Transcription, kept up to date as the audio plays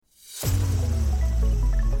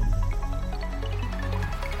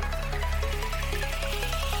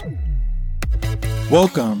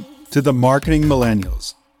Welcome to the Marketing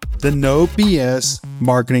Millennials, the No BS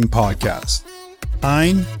Marketing Podcast.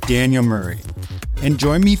 I'm Daniel Murray, and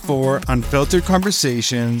join me for unfiltered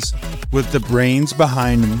conversations with the brains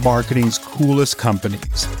behind marketing's coolest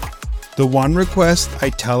companies. The one request I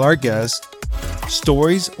tell our guests,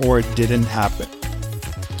 stories or it didn't happen.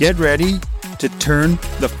 Get ready to turn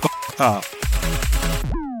the up.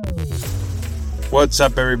 What's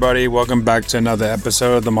up, everybody? Welcome back to another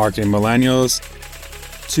episode of the Marketing Millennials.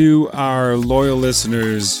 To our loyal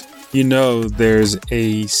listeners, you know there's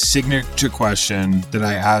a signature question that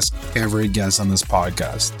I ask every guest on this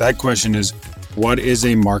podcast. That question is, what is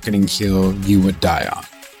a marketing hill you would die on?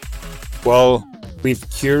 Well, we've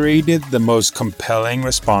curated the most compelling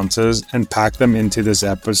responses and packed them into this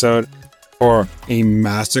episode for a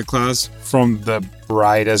masterclass from the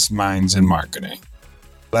brightest minds in marketing.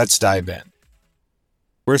 Let's dive in.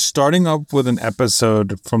 We're starting up with an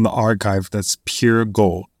episode from the archive that's pure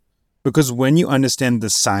gold, because when you understand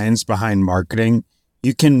the science behind marketing,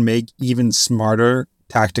 you can make even smarter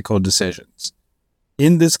tactical decisions.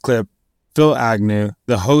 In this clip, Phil Agnew,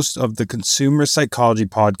 the host of the consumer psychology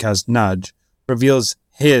podcast Nudge, reveals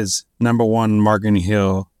his number one marketing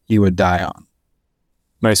hill he would die on.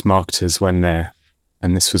 Most marketers, when they're,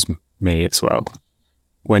 and this was me as well,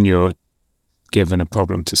 when you're given a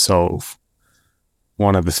problem to solve,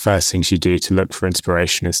 one of the first things you do to look for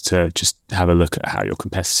inspiration is to just have a look at how your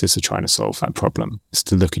competitors are trying to solve that problem. It's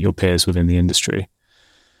to look at your peers within the industry.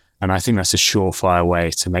 And I think that's a surefire way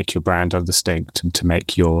to make your brand undistinct and to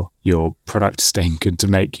make your product stink and to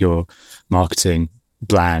make your marketing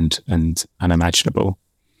bland and unimaginable.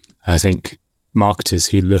 I think marketers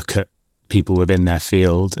who look at people within their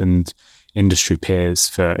field and industry peers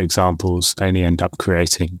for examples only end up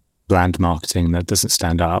creating bland marketing that doesn't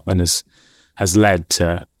stand out and has led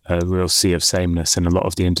to a real sea of sameness in a lot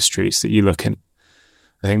of the industries that you look in.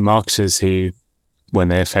 I think marketers who, when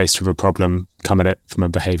they're faced with a problem, come at it from a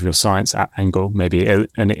behavioral science angle, maybe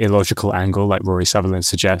an illogical angle like Rory Sutherland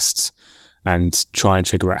suggests, and try and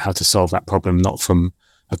figure out how to solve that problem, not from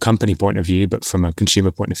a company point of view, but from a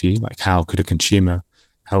consumer point of view. Like how will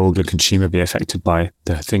a consumer be affected by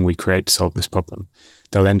the thing we create to solve this problem?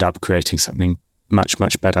 They'll end up creating something much,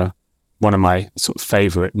 much better. One of my sort of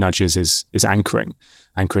favorite nudges is anchoring.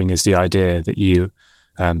 Anchoring is the idea that you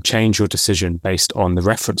change your decision based on the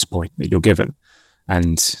reference point that you're given.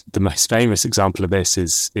 And the most famous example of this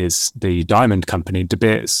is the diamond company, De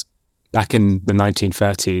Beers. Back in the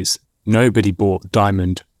 1930s, nobody bought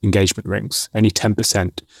diamond engagement rings. Only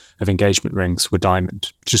 10% of engagement rings were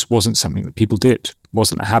diamond. It just wasn't something that people did. It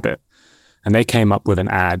wasn't a habit. And they came up with an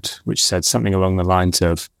ad which said something along the lines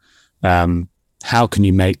of, how can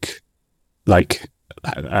you make like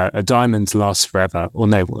a diamond lasts forever? Or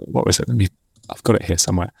no, what was it? I've got it here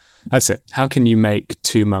somewhere. That's it. How can you make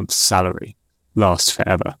 2 months' salary last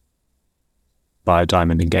forever by a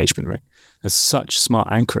diamond engagement ring? There's such smart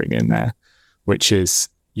anchoring in there, which is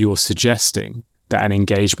you're suggesting that an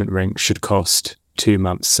engagement ring should cost 2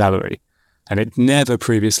 months' salary. And it never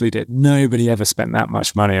previously did. Nobody ever spent that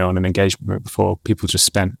much money on an engagement ring before. People just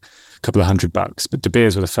spent a couple of $100. But De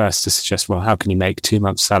Beers were the first to suggest, well, how can you make 2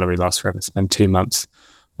 months' salary last forever? Spend 2 months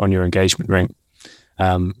on your engagement ring.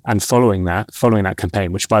 And following that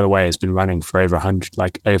campaign, which by the way has been running for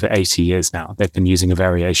over 80 years now, they've been using a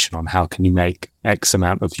variation on how can you make X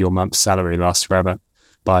amount of your month's salary last forever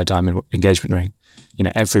by a diamond engagement ring. You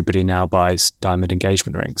know, everybody now buys diamond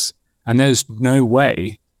engagement rings. And there's no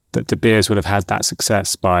way that De Beers would have had that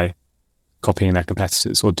success by copying their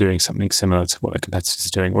competitors or doing something similar to what their competitors are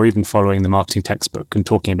doing, or even following the marketing textbook and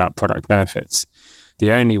talking about product benefits.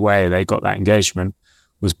 The only way they got that engagement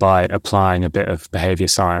was by applying a bit of behavior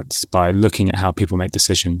science, by looking at how people make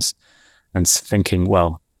decisions and thinking,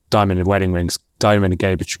 well, diamond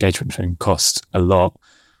engagement ring costs a lot.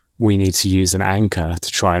 We need to use an anchor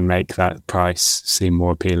to try and make that price seem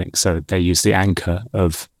more appealing. So they use the anchor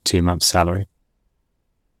of 2 months' salary.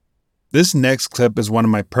 This next clip is one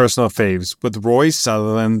of my personal faves with Rory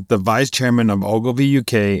Sutherland, the vice chairman of Ogilvy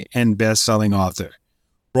UK and best-selling author.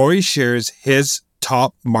 Rory shares his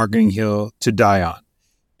top marketing hill to die on,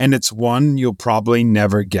 and it's one you'll probably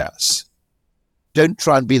never guess. Don't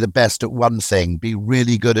try and be the best at one thing. Be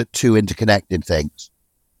really good at two interconnected things.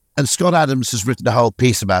 And Scott Adams has written a whole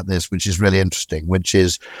piece about this, which is really interesting, which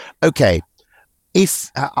is, okay,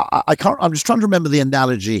 if I'm just trying to remember the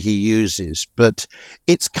analogy he uses, but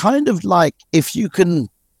it's kind of like if you can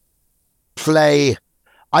play,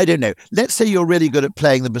 I don't know, let's say you're really good at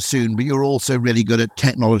playing the bassoon, but you're also really good at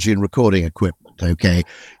technology and recording equipment, okay?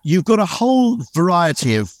 You've got a whole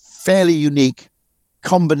variety of fairly unique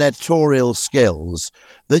combinatorial skills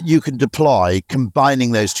that you can deploy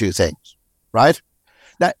combining those two things, right?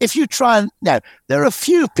 Now, if you try now, there are a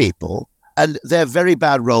few people, and they're very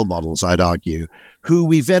bad role models, I'd argue, who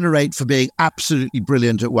we venerate for being absolutely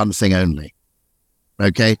brilliant at one thing only.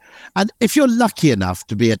 Okay. And if you're lucky enough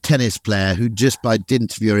to be a tennis player who just by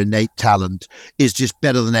dint of your innate talent is just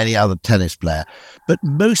better than any other tennis player. But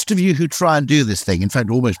most of you who try and do this thing, in fact,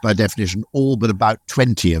 almost by definition, all but about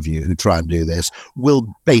 20 of you who try and do this will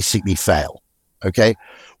basically fail. Okay.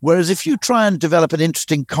 Whereas if you try and develop an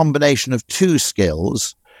interesting combination of two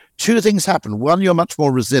skills, two things happen. One, you're much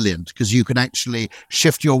more resilient because you can actually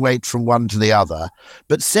shift your weight from one to the other.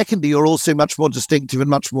 But secondly, you're also much more distinctive and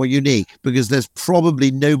much more unique because there's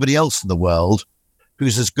probably nobody else in the world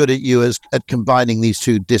who's as good at you as at combining these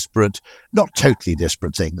two disparate, not totally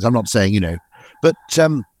disparate things. I'm not saying, but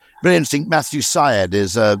very interesting. Matthew Syed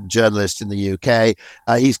is a journalist in the UK.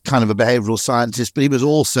 He's kind of a behavioral scientist, but he was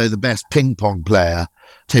also the best ping pong player,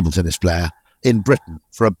 table tennis player in Britain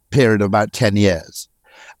for a period of about 10 years.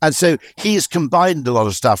 And so he's combined a lot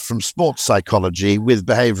of stuff from sports psychology with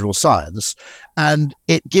behavioral science, and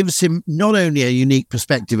it gives him not only a unique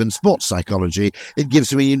perspective in sports psychology, it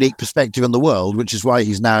gives him a unique perspective on the world, which is why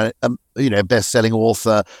he's now a best-selling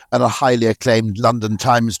author and a highly acclaimed London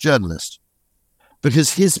Times journalist.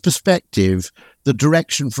 Because his perspective, the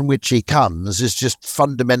direction from which he comes, is just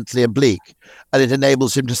fundamentally oblique, and it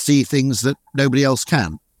enables him to see things that nobody else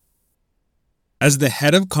can. As the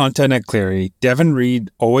head of content at Cleary, Devin Reed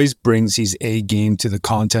always brings his A game to the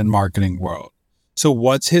content marketing world. So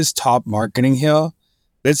what's his top marketing hill?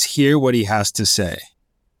 Let's hear what he has to say.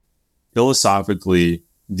 Philosophically,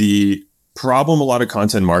 the problem a lot of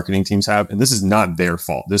content marketing teams have, and this is not their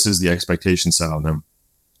fault, this is the expectation set on them,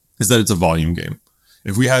 is that it's a volume game.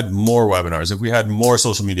 If we had more webinars, if we had more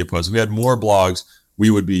social media posts, if we had more blogs, we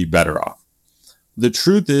would be better off. The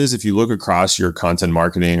truth is, if you look across your content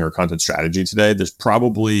marketing or content strategy today, there's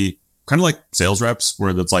probably kind of like sales reps where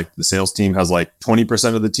it's like the sales team has like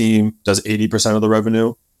 20% of the team does 80% of the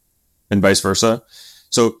revenue and vice versa.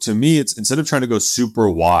 So to me, it's instead of trying to go super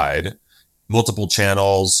wide, multiple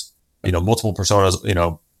channels, multiple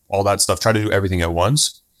personas, all that stuff, try to do everything at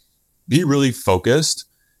once, be really focused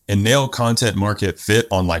and nail content market fit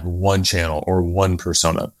on like one channel or one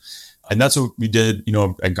persona. And that's what we did,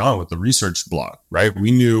 at Gone with the research blog, right?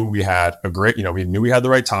 We knew we had we knew we had the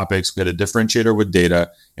right topics. We had a differentiator with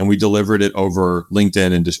data, and we delivered it over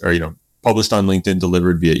LinkedIn and published on LinkedIn,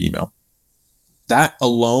 delivered via email. That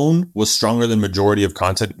alone was stronger than majority of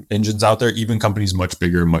content engines out there, even companies much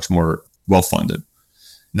bigger, much more well-funded.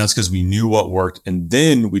 And that's because we knew what worked. And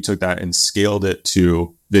then we took that and scaled it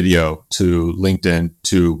to video, to LinkedIn,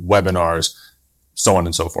 to webinars, so on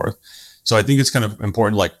and so forth. So I think it's kind of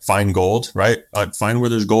important to like find gold, right? Find where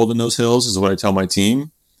there's gold in those hills is what I tell my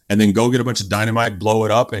team. And then go get a bunch of dynamite, blow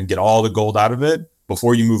it up and get all the gold out of it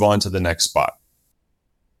before you move on to the next spot.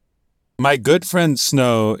 My good friend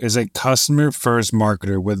Snow is a customer-first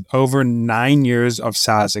marketer with over 9 years of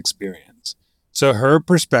SaaS experience. So her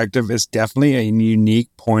perspective is definitely a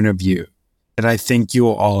unique point of view that I think you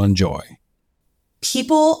will all enjoy.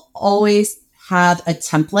 People always have a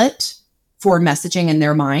template for messaging in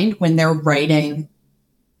their mind when they're writing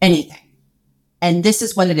anything. And this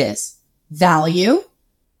is what it is: value,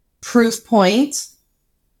 proof point,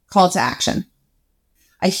 call to action.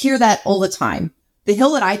 I hear that all the time. The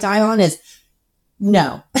hill that I die on is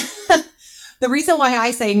no. The reason why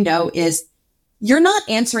I say no is you're not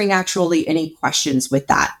answering actually any questions with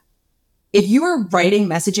that. If you are writing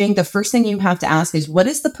messaging, the first thing you have to ask is, what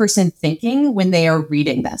is the person thinking when they are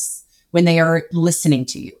reading this, when they are listening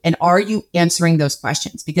to you? And are you answering those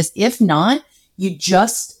questions? Because if not, you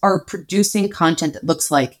just are producing content that looks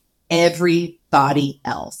like everybody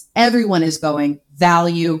else. Everyone is going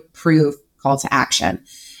value, proof, call to action.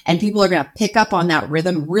 And people are going to pick up on that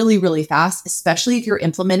rhythm really, really fast, especially if you're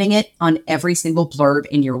implementing it on every single blurb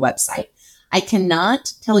in your website. I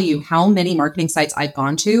cannot tell you how many marketing sites I've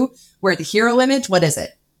gone to where the hero image, what is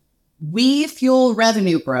it? We fuel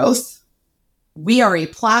revenue growth. We are a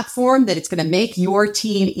platform that it's going to make your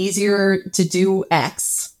team easier to do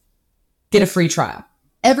X. Get a free trial.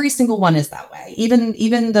 Every single one is that way. Even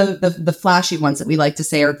the flashy ones that we like to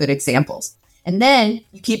say are good examples. And then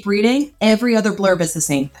you keep reading, every other blurb is the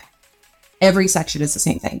same thing. Every section is the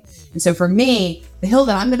same thing. And so for me, the hill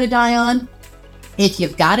that I'm going to die on, if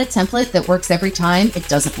you've got a template that works every time, it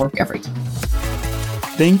doesn't work every time.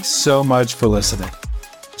 Thanks so much for listening.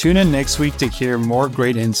 Tune in next week to hear more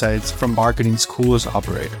great insights from marketing's coolest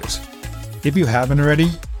operators. If you haven't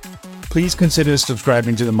already, please consider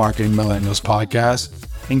subscribing to the Marketing Millennials podcast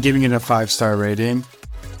and giving it a 5-star rating.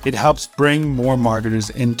 It helps bring more marketers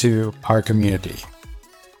into our community.